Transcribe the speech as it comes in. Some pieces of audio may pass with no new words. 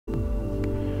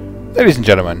Ladies and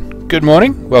gentlemen, good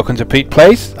morning, welcome to Pete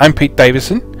Plays. I'm Pete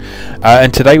Davison,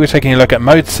 and today we're taking a look at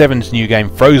Mode 7's new game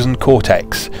Frozen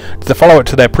Cortex. It's the follow-up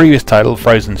to their previous title,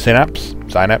 Frozen Synapse,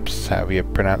 however you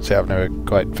pronounce it, I've never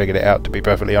quite figured it out to be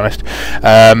perfectly honest.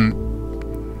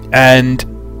 And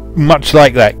much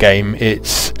like that game,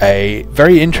 it's a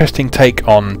very interesting take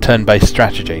on turn-based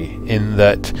strategy in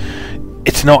that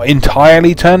it's not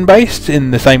entirely turn-based in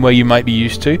the same way you might be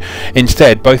used to.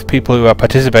 Instead, both people who are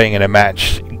participating in a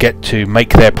match get to make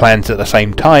their plans at the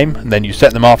same time, and then you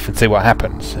set them off and see what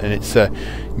happens. And it's a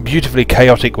beautifully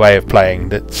chaotic way of playing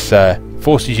that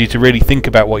forces you to really think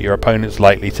about what your opponent's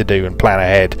likely to do and plan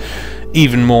ahead,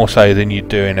 even more so than you'd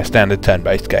do in a standard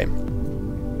turn-based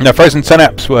game. Now, Frozen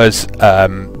Synapse was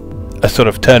a sort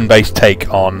of turn-based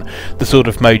take on the sort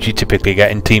of modes you typically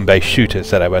get in team-based shooters.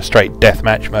 So there were straight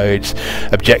deathmatch modes,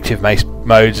 objective-based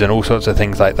modes, and all sorts of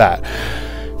things like that.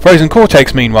 Frozen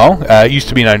Cortex, meanwhile, used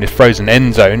to be known as Frozen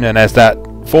End Zone, and as that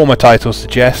former title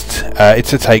suggests,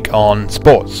 it's a take on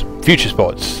sports, future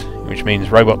sports, which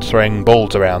means robots throwing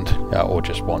balls around, or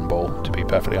just one ball, to be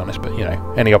perfectly honest, but you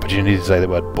know, any opportunity to say the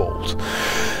word balls.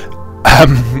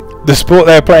 The sport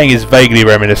they're playing is vaguely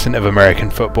reminiscent of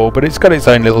American football, but it's got its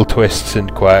own little twists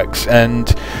and quirks, and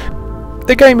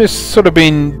the game has sort of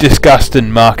been discussed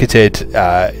and marketed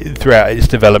throughout its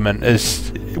development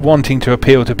as wanting to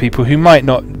appeal to people who might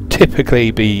not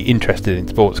typically be interested in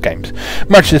sports games,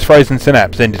 much as Frozen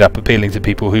Synapse ended up appealing to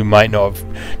people who might not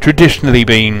have traditionally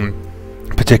been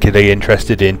particularly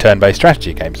interested in turn-based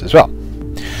strategy games as well.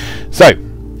 So,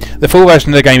 the full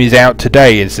version of the game is out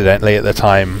today, incidentally, at the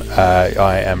time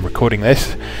I am recording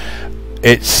this.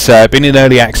 It's been in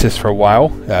early access for a while,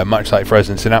 much like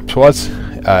Frozen Synapse was.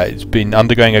 It's been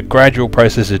undergoing a gradual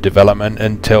process of development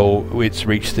until it's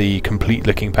reached the complete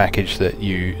looking package that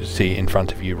you see in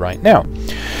front of you right now.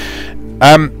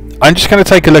 I'm just going to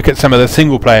take a look at some of the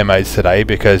single player modes today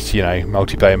because, you know,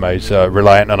 multiplayer modes are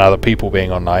reliant on other people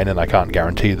being online, and I can't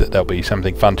guarantee that there'll be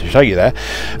something fun to show you there.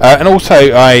 And also,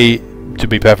 to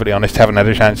be perfectly honest, haven't had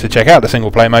a chance to check out the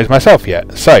single player modes myself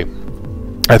yet, so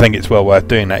I think it's well worth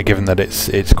doing that, given that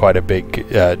it's quite a big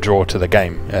draw to the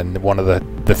game, and one of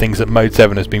the things that Mode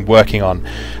 7 has been working on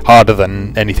harder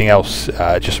than anything else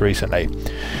just recently.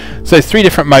 So there's 3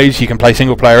 different modes you can play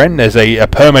single player in. There's a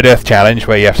permadeath challenge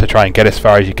where you have to try and get as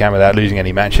far as you can without losing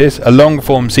any matches, a long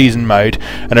form season mode,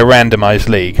 and a randomized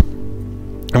league.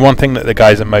 And one thing that the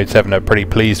guys at Mode 7 are pretty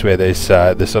pleased with is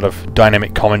the sort of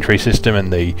dynamic commentary system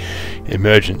and the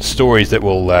emergent stories that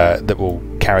will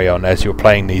carry on as you're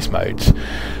playing these modes.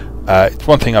 It's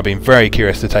one thing I've been very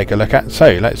curious to take a look at,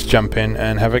 so let's jump in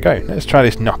and have a go. Let's try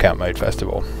this knockout mode first of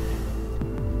all.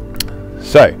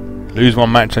 So, lose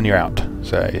one match and you're out.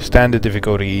 So, standard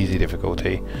difficulty, easy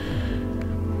difficulty.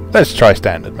 Let's try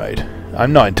standard mode.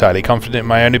 I'm not entirely confident in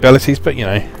my own abilities, but you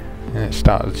know, let's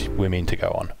start as we mean to go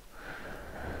on.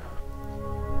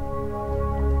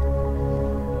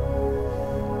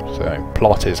 So,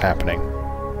 plot is happening.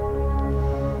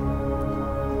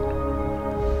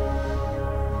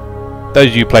 Those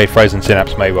of you who played Frozen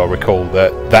Synapse may well recall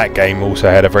that that game also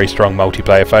had a very strong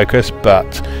multiplayer focus,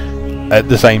 but at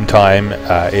the same time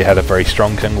it had a very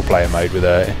strong single player mode with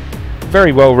a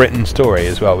very well written story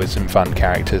as well, with some fun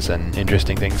characters and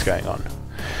interesting things going on.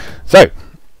 So,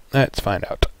 let's find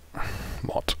out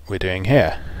what we're doing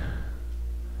here.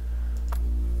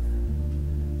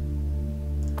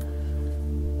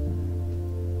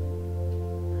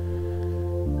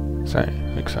 So,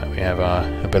 looks like we have our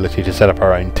ability to set up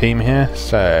our own team here,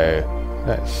 so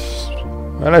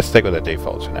let's stick with the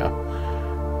defaults for now.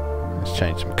 Let's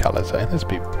change some colours though. Let's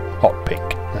be hot pink,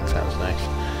 that sounds nice.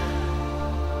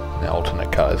 The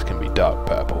alternate colours can be dark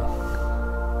purple.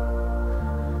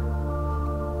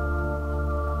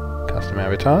 Custom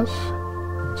avatars.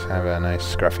 Let's have a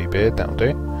nice scruffy beard, that'll do.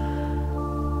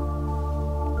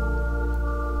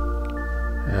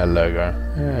 A logo,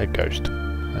 a ghost,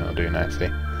 that'll do nicely.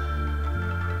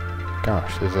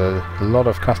 Gosh, there's a lot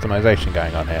of customization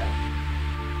going on here.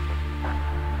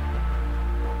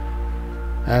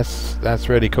 That's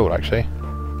really cool, actually.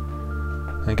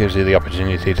 It gives you the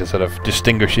opportunity to sort of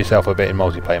distinguish yourself a bit in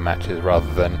multiplayer matches,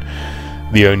 rather than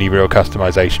the only real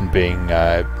customization being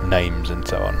names and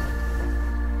so on.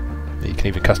 You can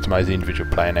even customize the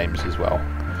individual player names as well.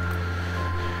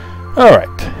 Alright,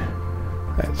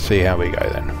 let's see how we go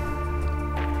then.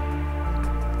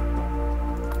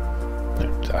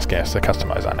 Asking us to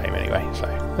customize our name anyway, so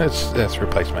let's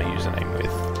replace my username with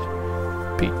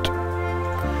Pete.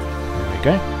 There we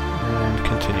go, and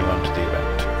continue on to the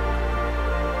event.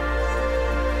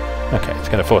 Okay, it's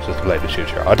going to force us to play the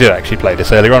tutorial. I did actually play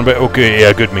this earlier on, but it'll be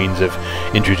a good means of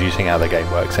introducing how the game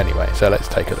works anyway. So let's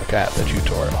take a look at the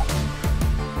tutorial.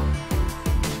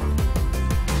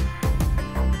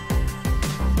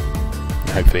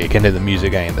 Hopefully you can hear the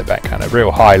music going in the background. A real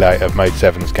highlight of Mode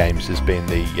 7's games has been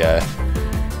the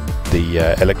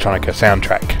Electronica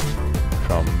soundtrack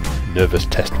from Nervous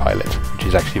Test Pilot, which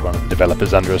is actually one of the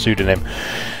developers under a pseudonym.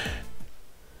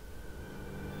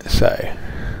 So,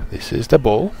 this is the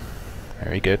ball.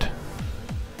 Very good.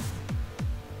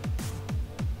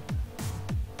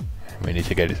 We need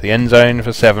to go to the end zone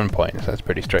for 7 points. That's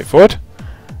pretty straightforward.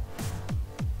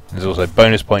 There's also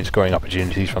bonus point scoring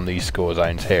opportunities from these score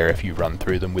zones here if you run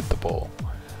through them with the ball.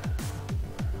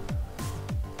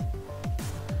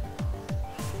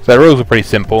 So the rules are pretty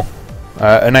simple.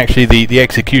 And actually the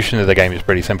execution of the game is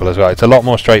pretty simple as well. It's a lot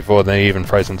more straightforward than even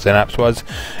Frozen Synapse was.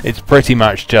 It's pretty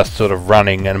much just sort of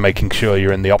running and making sure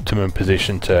you're in the optimum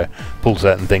position to pull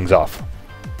certain things off.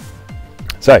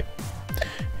 So,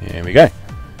 here we go.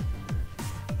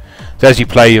 So as you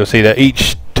play, you'll see that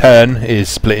each turn is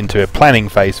split into a planning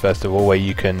phase first of all, where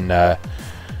you can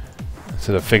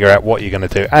sort of figure out what you're going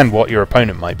to do and what your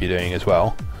opponent might be doing as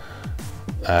well.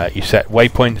 You set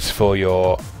waypoints for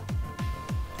your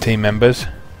team members,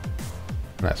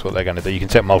 and that's what they're going to do. You can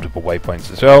set multiple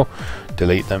waypoints as well,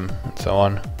 delete them and so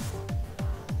on.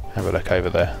 Have a look over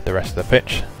the rest of the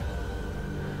pitch,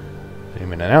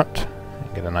 zoom in and out,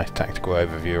 and get a nice tactical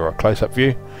overview or a close-up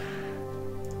view.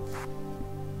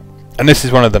 And this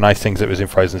is one of the nice things that was in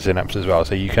Frozen Synapse as well,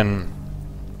 so you can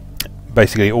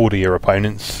basically order your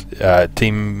opponent's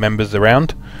team members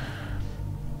around.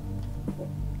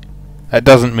 That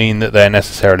doesn't mean that they're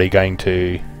necessarily going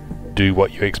to do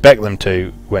what you expect them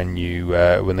to when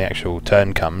the actual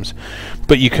turn comes,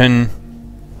 but you can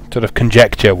sort of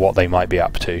conjecture what they might be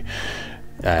up to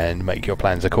and make your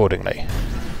plans accordingly.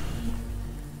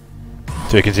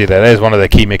 So you can see there's one of the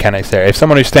key mechanics there. If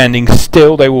someone is standing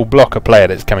still, they will block a player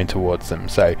that's coming towards them.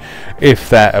 So if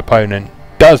that opponent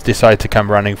does decide to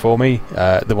come running for me,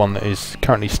 the one that is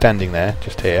currently standing there,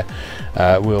 just here,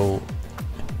 will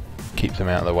keep them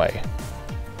out of the way.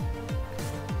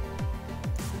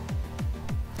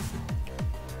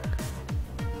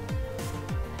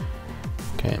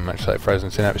 Okay, much like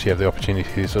Frozen Synapse, you have the opportunity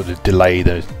to sort of delay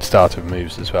the start of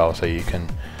moves as well, so you can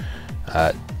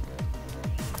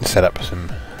set up some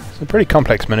pretty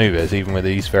complex maneuvers even with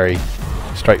these very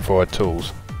straightforward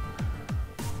tools.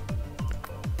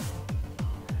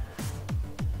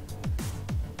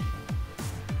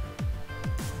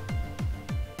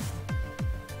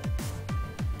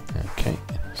 Okay,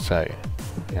 so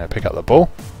you're going to pick up the ball.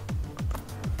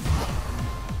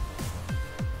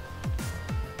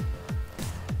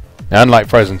 Now, unlike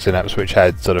Frozen Synapse, which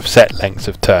had sort of set lengths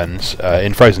of turns,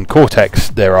 in Frozen Cortex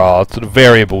there are sort of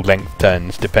variable length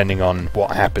turns depending on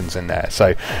what happens in there.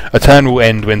 So a turn will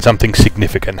end when something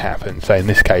significant happens. So in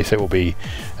this case it will be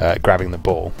grabbing the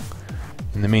ball.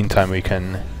 In the meantime we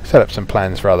can set up some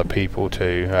plans for other people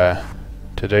to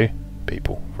do.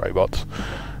 People, robots.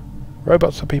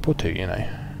 Robots are people too, you know.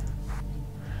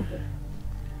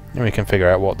 And we can figure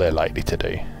out what they're likely to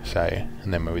do. So,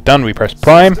 and then when we're done we press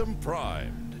prime.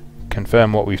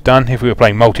 Confirm what we've done. If we were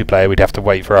playing multiplayer we'd have to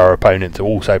wait for our opponent to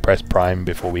also press prime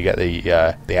before we get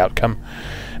the outcome,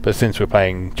 but since we're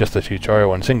playing just a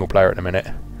tutorial on single player at the minute,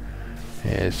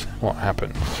 here's what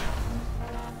happens.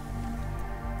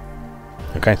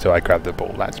 Okay, so I grabbed the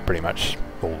ball. That's pretty much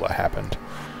all that happened.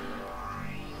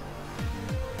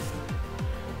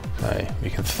 So we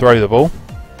can throw the ball.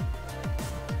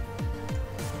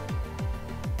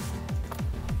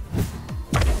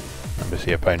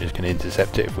 The opponents can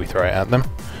intercept it if we throw it at them.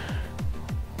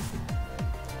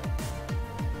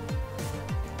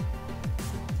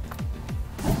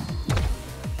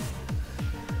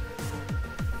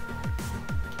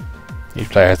 Each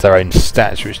player has their own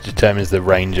stats which determines the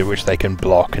range at which they can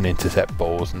block and intercept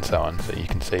balls and so on, so you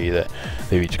can see that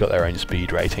they've each got their own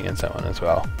speed rating and so on as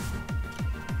well.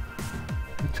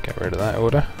 Let's get rid of that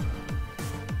order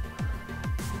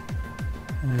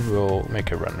and we'll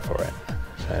make a run for it.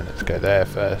 So let's go there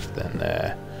first, then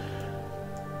there,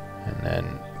 and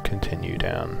then continue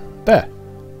down there.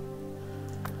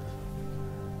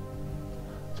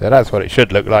 So that's what it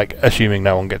should look like, assuming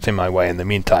no one gets in my way in the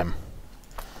meantime.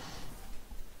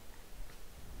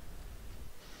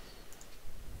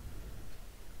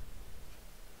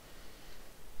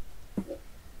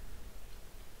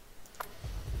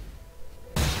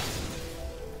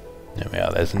 There we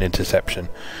are, there's an interception.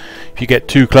 If you get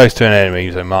too close to an enemy,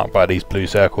 so marked by these blue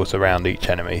circles around each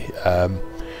enemy,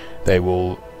 they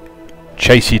will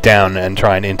chase you down and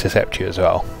try and intercept you as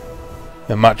well.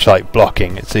 And much like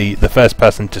blocking, it's the first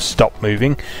person to stop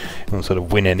moving and sort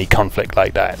of win any conflict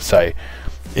like that. So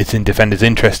it's in defenders'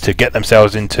 interest to get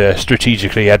themselves into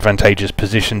strategically advantageous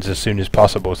positions as soon as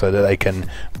possible so that they can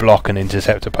block and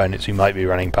intercept opponents who might be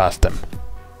running past them.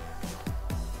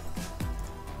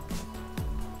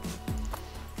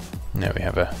 Now we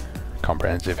have a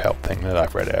comprehensive help thing that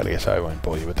I've read earlier, so I won't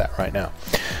bore you with that right now.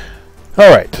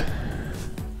 Alright,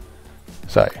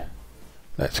 so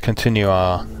let's continue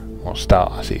or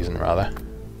start our season rather,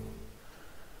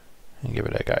 and give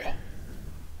it a go.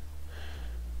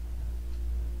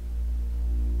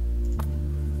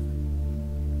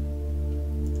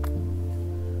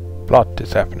 Plot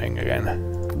is happening again.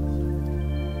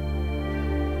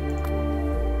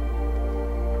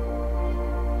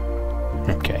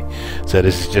 Okay, so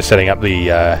this is just setting up the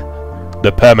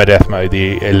permadeath mode,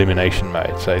 the elimination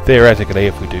mode. So theoretically,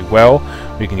 if we do well,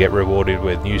 we can get rewarded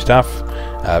with new stuff.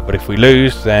 But if we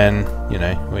lose, then you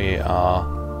know we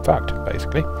are fucked,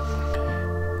 basically. Is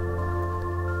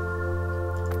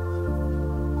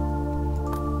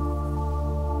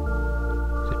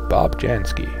it Bob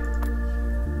Jansky?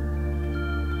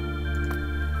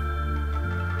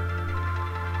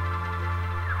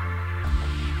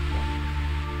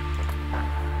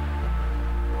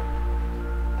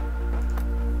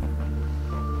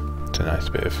 A nice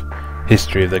bit of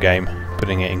history of the game,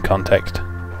 putting it in context.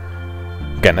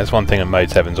 Again, that's one thing that Mode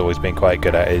 7's always been quite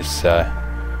good at, is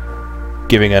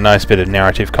giving a nice bit of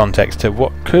narrative context to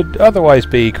what could otherwise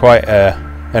be quite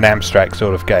an abstract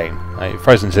sort of game. Like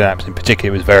Frozen Synapse in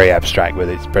particular was very abstract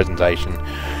with its presentation.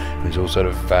 It was all sort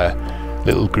of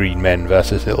little green men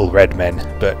versus little red men,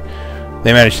 but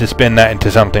they managed to spin that into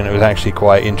something that was actually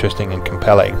quite interesting and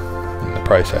compelling in the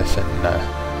process, and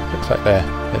looks like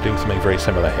they're doing something very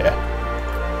similar here.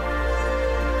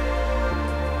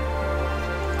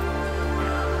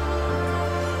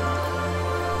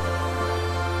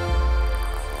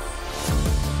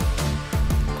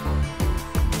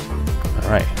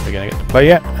 Alright, we're going to get to play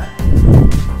yet?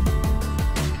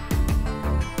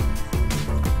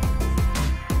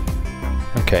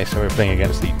 Okay, so we're playing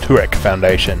against the Turek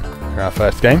Foundation in our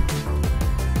first game.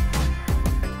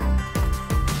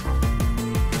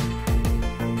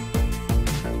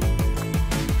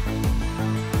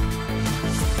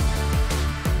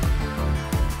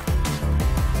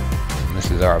 And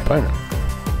this is our opponent.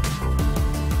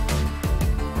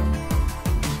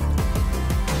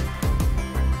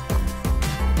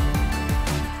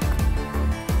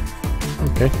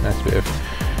 Okay, nice bit of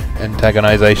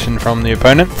antagonization from the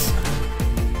opponents.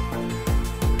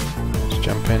 Let's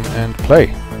jump in and play.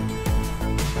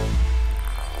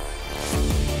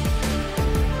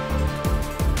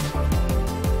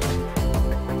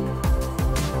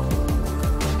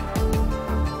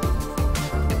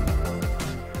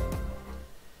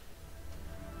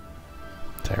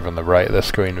 So over on the right of the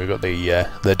screen we've got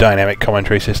the dynamic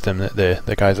commentary system that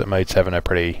the guys at Mode 7 are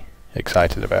pretty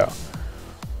excited about.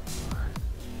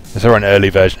 I saw an early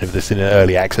version of this in an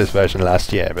early access version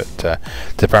last year, but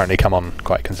it's apparently come on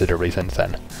quite considerably since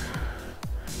then.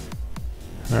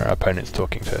 Our opponent's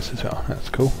talking to us as well, that's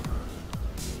cool.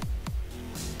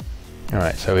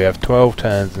 Alright, so we have 12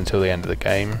 turns until the end of the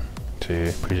game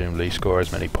to presumably score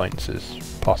as many points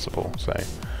as possible. So,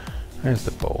 where's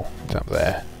the ball? It's up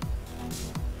there.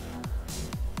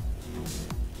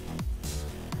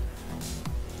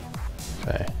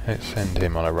 So, let's send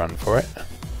him on a run for it.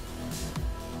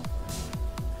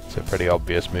 It's a pretty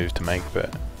obvious move to make,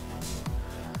 but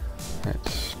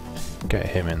let's get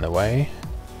him in the way.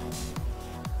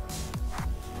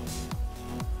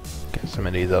 Get some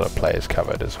of these other players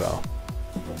covered as well.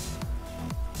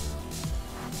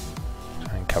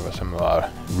 Try and cover some of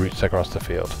our routes across the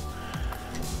field.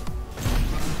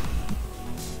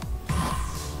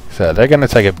 So they're going to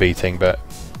take a beating, but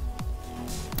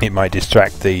it might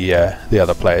distract the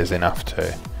other players enough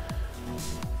to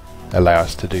allow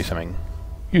us to do something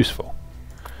useful.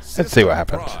 Let's see what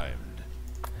happens.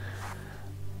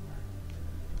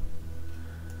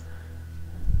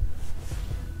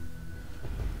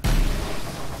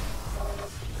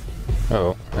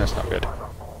 Oh, that's not good.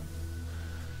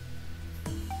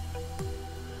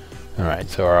 Alright,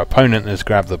 so our opponent has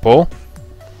grabbed the ball.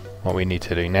 What we need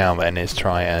to do now then is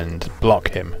try and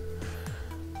block him.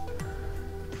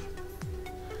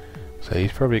 So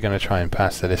he's probably going to try and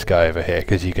pass to this guy over here,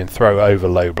 because you can throw over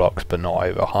low blocks but not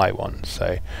over high ones.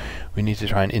 So we need to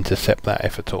try and intercept that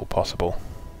if at all possible.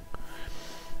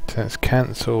 So let's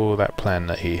cancel that plan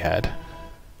that he had.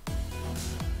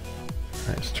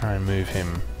 Let's try and move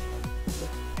him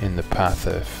in the path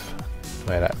of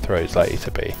where that throw is likely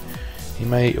to be. He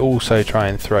may also try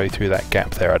and throw through that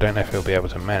gap there. I don't know if he'll be able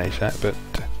to manage that, but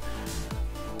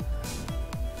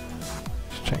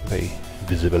let's check the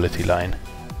visibility line.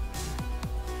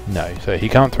 No, so he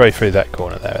can't throw through that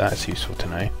corner there. That's useful to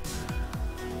know.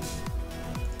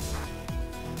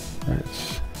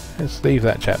 Let's leave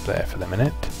that chap there for the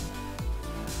minute.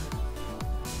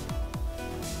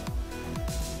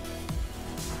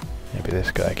 Maybe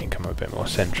this guy can come a bit more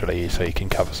centrally so he can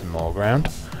cover some more ground.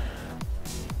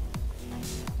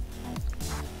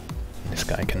 This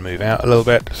guy can move out a little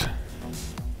bit.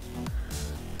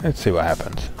 Let's see what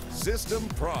happens. System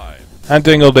Prime. I'm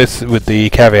doing all this with the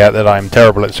caveat that I'm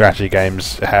terrible at strategy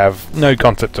games, have no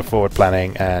concept of forward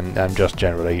planning, and I'm just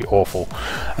generally awful.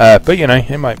 But you know,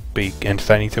 it might be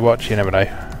entertaining to watch, you never know.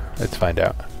 Let's find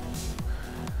out.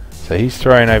 So he's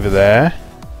thrown over there.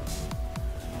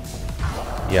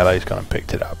 Yellow's gone and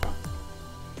picked it up.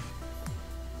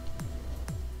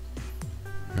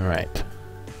 Alright.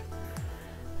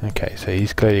 Okay, so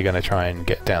he's clearly going to try and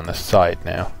get down the side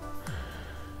now.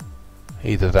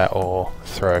 Either that or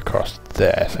throw across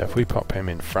there. So if we pop him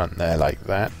in front there like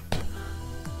that.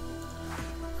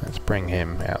 Let's bring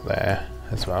him out there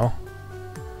as well.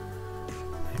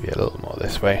 Maybe a little more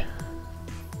this way.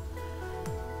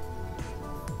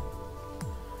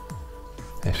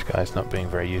 This guy's not being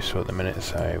very useful at the minute,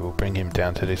 so we'll bring him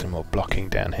down to do some more blocking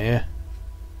down here.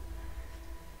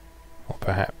 Or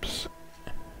perhaps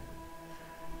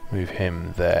move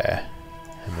him there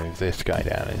and move this guy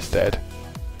down instead.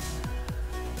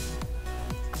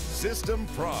 System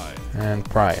Prime. And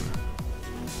Prime.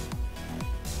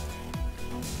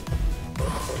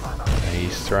 And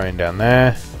he's throwing down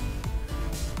there.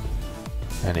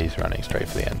 And he's running straight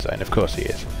for the end zone. Of course he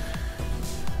is.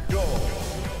 Goal.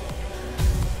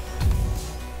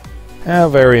 How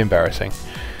very embarrassing.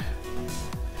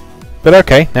 But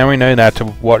okay, now we know now to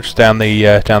watch down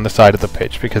the side of the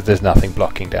pitch, because there's nothing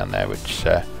blocking down there, which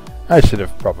I should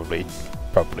have probably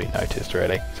noticed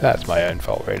really. So that's my own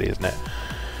fault really, isn't it?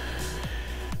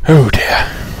 Oh dear.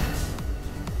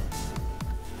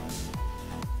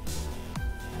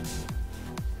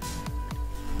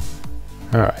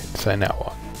 Alright, so now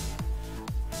what?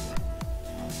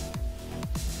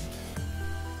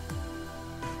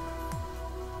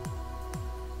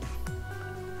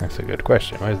 That's a good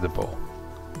question. Where's the ball?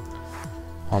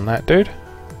 On that dude?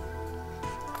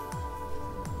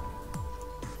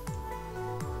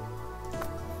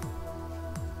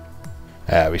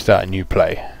 We start a new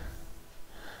play.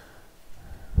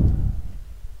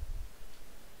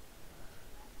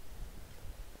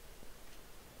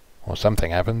 Or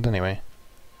something happened anyway.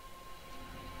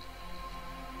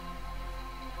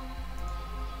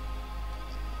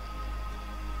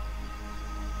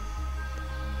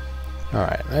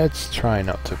 Alright, let's try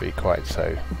not to be quite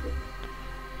so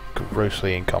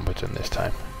grossly incompetent this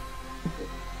time.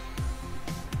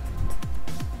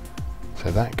 So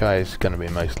that guy's going to be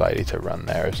most likely to run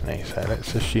there, isn't he? So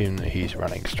let's assume that he's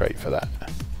running straight for that.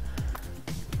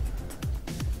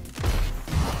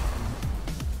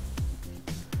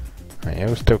 Right,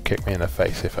 he'll still kick me in the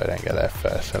face if I don't get there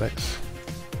first, so let's...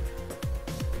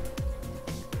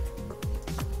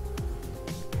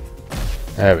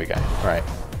 There we go, right.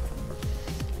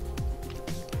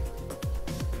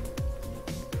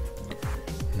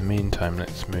 In the meantime,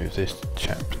 let's move this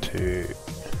chap to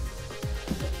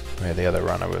where the other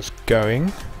runner was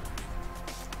going.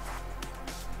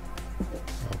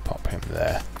 We'll pop him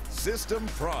there. System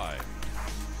Prime.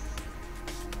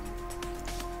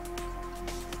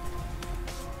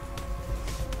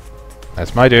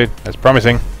 That's my dude. That's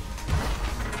promising.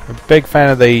 I'm a big fan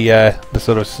of the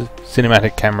sort of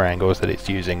cinematic camera angles that it's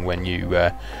using when you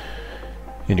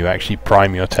actually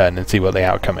prime your turn and see what the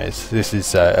outcome is. This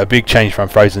is a big change from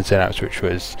Frozen Synapse, which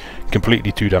was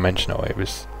completely two-dimensional. It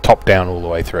was top-down all the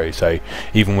way through, so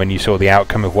even when you saw the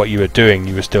outcome of what you were doing,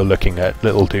 you were still looking at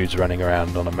little dudes running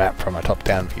around on a map from a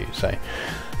top-down view. So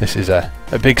this is a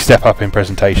big step up in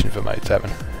presentation for Mode 7.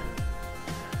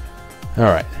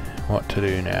 Alright, what to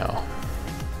do now?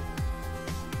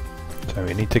 So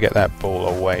we need to get that ball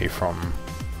away from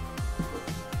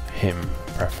him,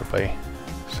 preferably.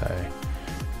 So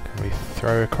can we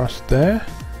throw across there?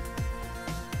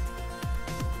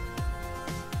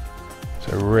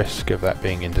 There's a risk of that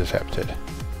being intercepted.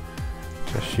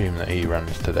 Let's assume that he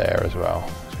runs to there as well.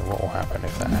 So what will happen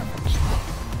if that happens?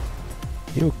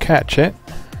 He'll catch it.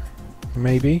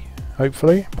 Maybe.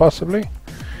 Hopefully. Possibly.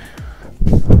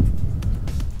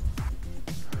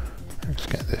 Let's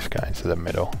get this guy into the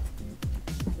middle.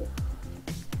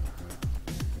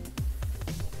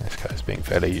 This guy's being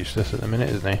fairly useless at the minute,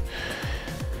 isn't he?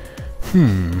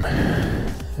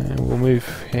 We'll move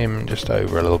him just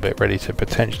over a little bit, ready to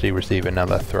potentially receive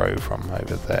another throw from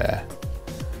over there.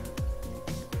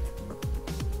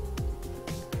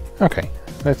 Okay,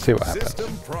 let's see what happens.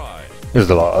 System Prime. There's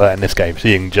a lot of that in this game,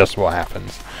 seeing just what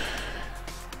happens.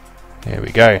 Here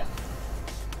we go.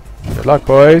 Good luck,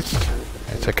 boys.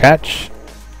 It's a catch.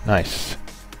 Nice.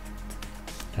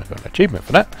 I've got an achievement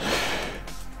for that.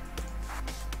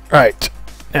 Right,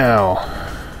 now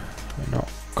we're not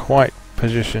quite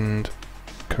positioned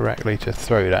correctly to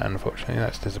throw that, unfortunately.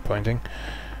 That's disappointing.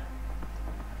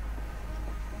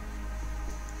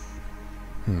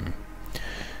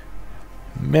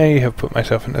 May have put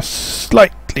myself in a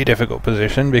slightly difficult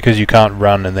position because you can't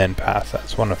run and then pass.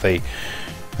 That's one of the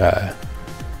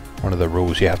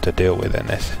rules you have to deal with in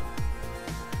this.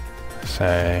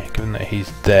 So, given that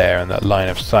he's there and that line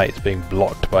of sight is being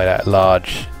blocked by that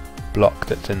large block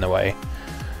that's in the way,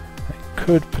 it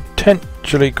could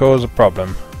potentially cause a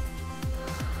problem.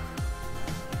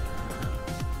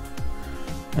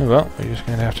 Oh well, we're just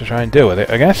going to have to try and deal with it,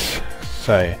 I guess.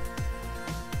 So,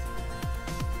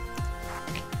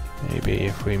 maybe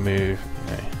if we move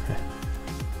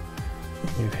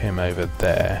him over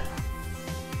there.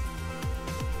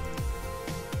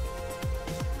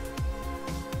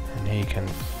 And he can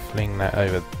fling that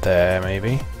over there,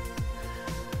 maybe.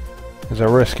 There's a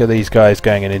risk of these guys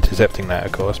going and intercepting that,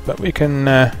 of course, but we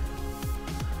can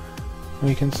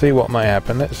see what might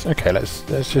happen. Let's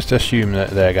just assume that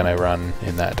they're going to run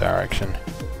in that direction.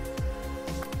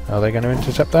 Are they going to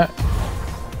intercept that?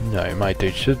 No, my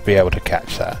dude should be able to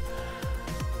catch that.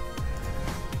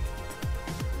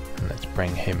 And let's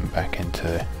bring him back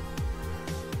into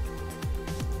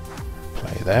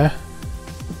play there.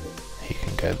 He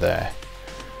can go there.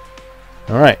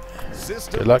 Alright,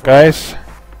 good luck, guys.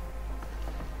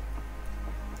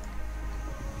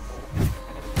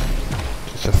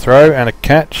 Just a throw and a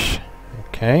catch.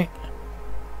 Okay.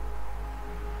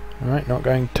 Alright, not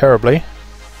going terribly.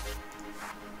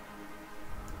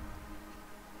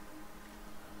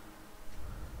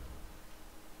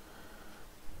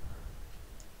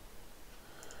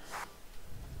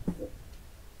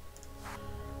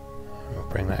 We'll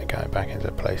bring that guy back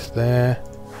into place there.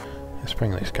 Let's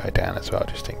bring this guy down as well,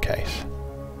 just in case.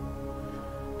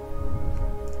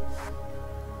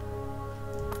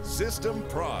 System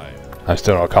Prime. I'm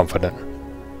still not confident,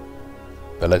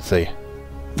 but let's see.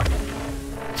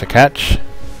 It's a catch.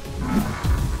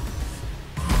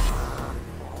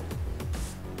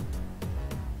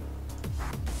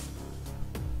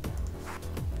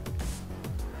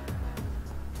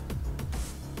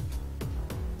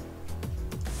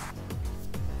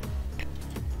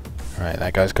 Right,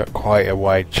 that guy's got quite a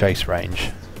wide chase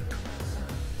range,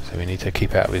 so we need to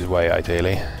keep out of his way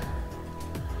ideally.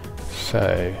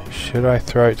 So, should I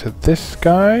throw it to this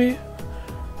guy,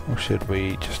 or should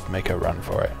we just make a run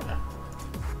for it?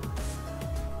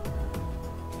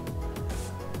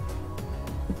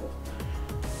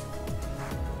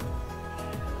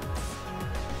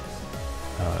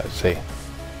 Oh, let's see.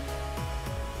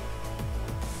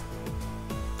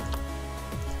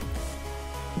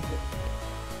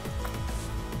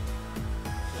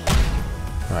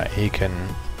 Right, he can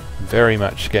very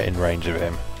much get in range of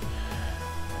him.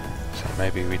 So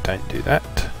maybe we don't do that.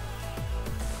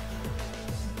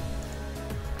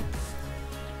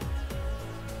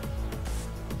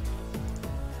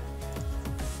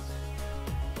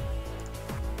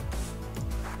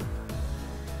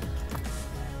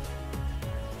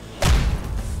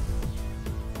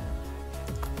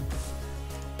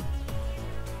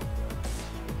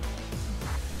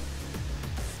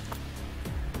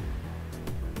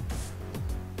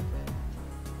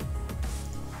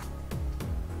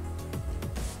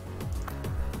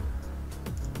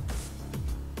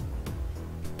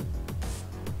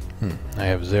 I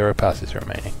have 0 passes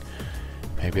remaining.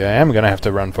 Maybe I am going to have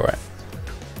to run for it.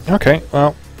 Okay,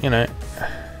 well, you know,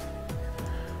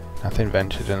 nothing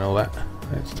ventured and all that.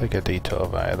 Let's take a detour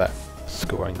via that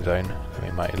scoring zone. So we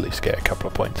might at least get a couple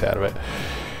of points out of it.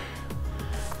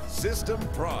 System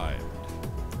Prime.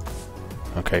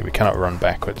 Okay, we cannot run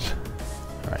backwards.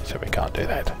 Alright, so we can't do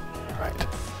that. Right.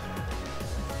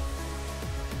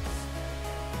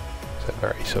 It's a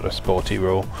very sort of sporty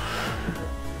rule.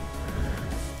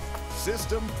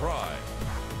 System Prime.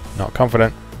 Not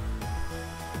confident.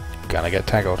 Gonna get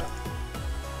tackled.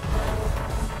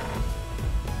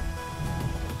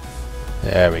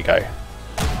 There we go.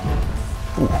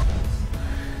 Ooh.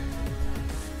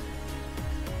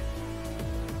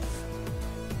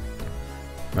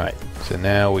 Right, so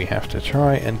now we have to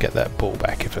try and get that ball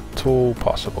back if at all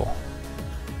possible.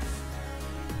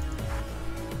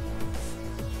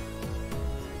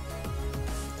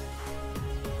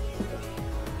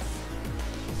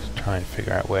 Try and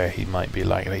figure out where he might be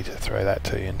likely to throw that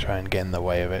to and try and get in the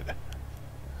way of it.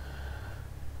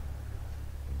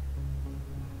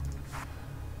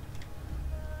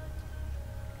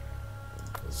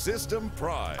 System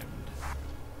primed.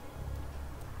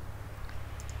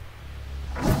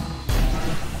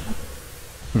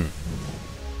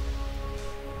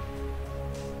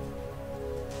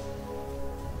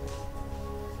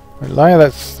 Liar,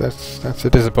 that's a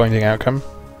disappointing outcome,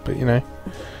 but you know,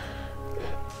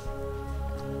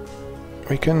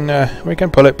 we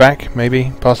can pull it back,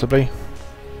 maybe, possibly,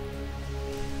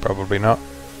 probably not.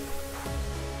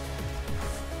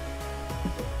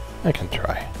 I can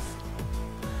try.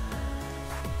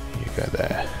 You go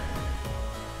there.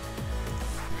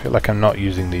 I feel like I'm not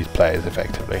using these players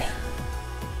effectively.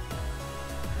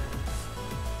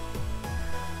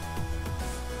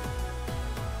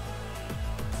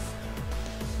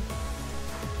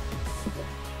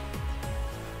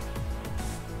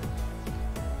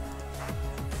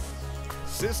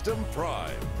 System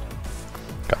primed.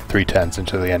 Got 3 turns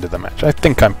until the end of the match. I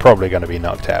think I'm probably going to be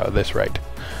knocked out at this rate.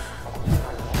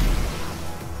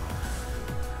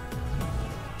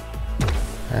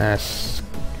 That's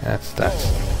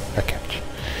a catch.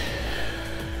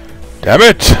 Damn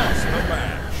it!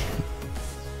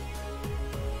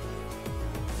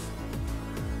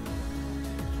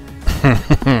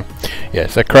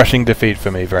 Yes, a crushing defeat for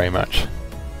me, very much.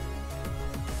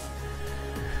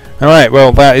 Alright,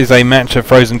 well that is a match of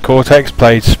Frozen Cortex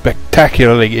played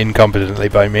spectacularly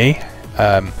incompetently by me.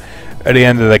 At the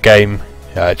end of the game,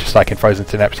 just like in Frozen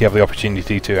Synapse, you have the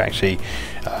opportunity to actually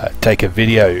take a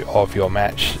video of your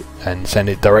match and send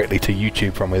it directly to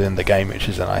YouTube from within the game, which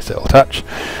is a nice little touch.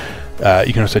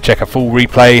 You can also check a full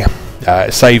replay,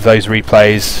 save those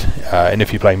replays, and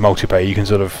if you play multiplayer you can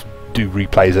sort of do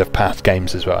replays of past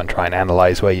games as well and try and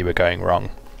analyse where you were going wrong.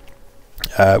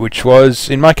 Which was,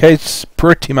 in my case,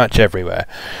 pretty much everywhere.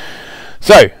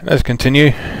 So, let's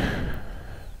continue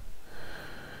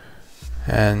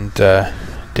and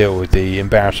deal with the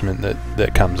embarrassment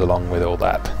that comes along with all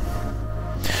that.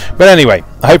 But anyway,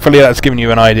 hopefully that's given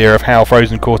you an idea of how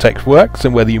Frozen Cortex works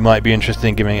and whether you might be interested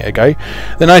in giving it a go.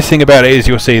 The nice thing about it is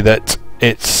you'll see that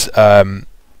it's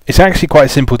actually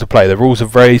quite simple to play. The rules are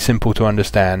very simple to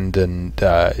understand, and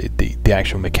the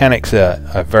actual mechanics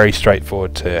are very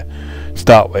straightforward to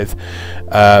start with.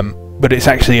 But it's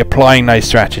actually applying those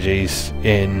strategies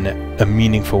in a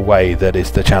meaningful way that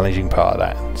is the challenging part of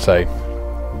that. So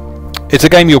it's a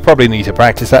game you'll probably need to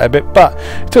practice that a bit, but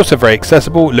it's also very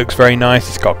accessible, it looks very nice,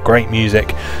 it's got great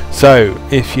music. So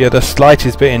if you're the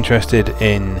slightest bit interested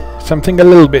in something a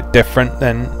little bit different,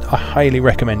 then I highly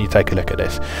recommend you take a look at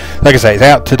this. Like I say, it's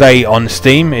out today on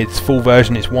Steam, it's full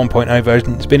version, it's 1.0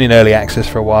 version, it's been in early access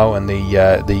for a while, and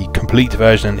the complete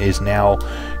version is now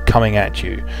coming at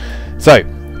you. So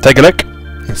take a look.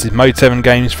 This is Mode 7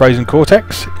 Games Frozen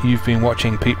Cortex. You've been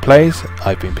watching Pete Plays.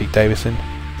 I've been Pete Davison.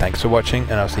 Thanks for watching,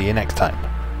 and I'll see you next time.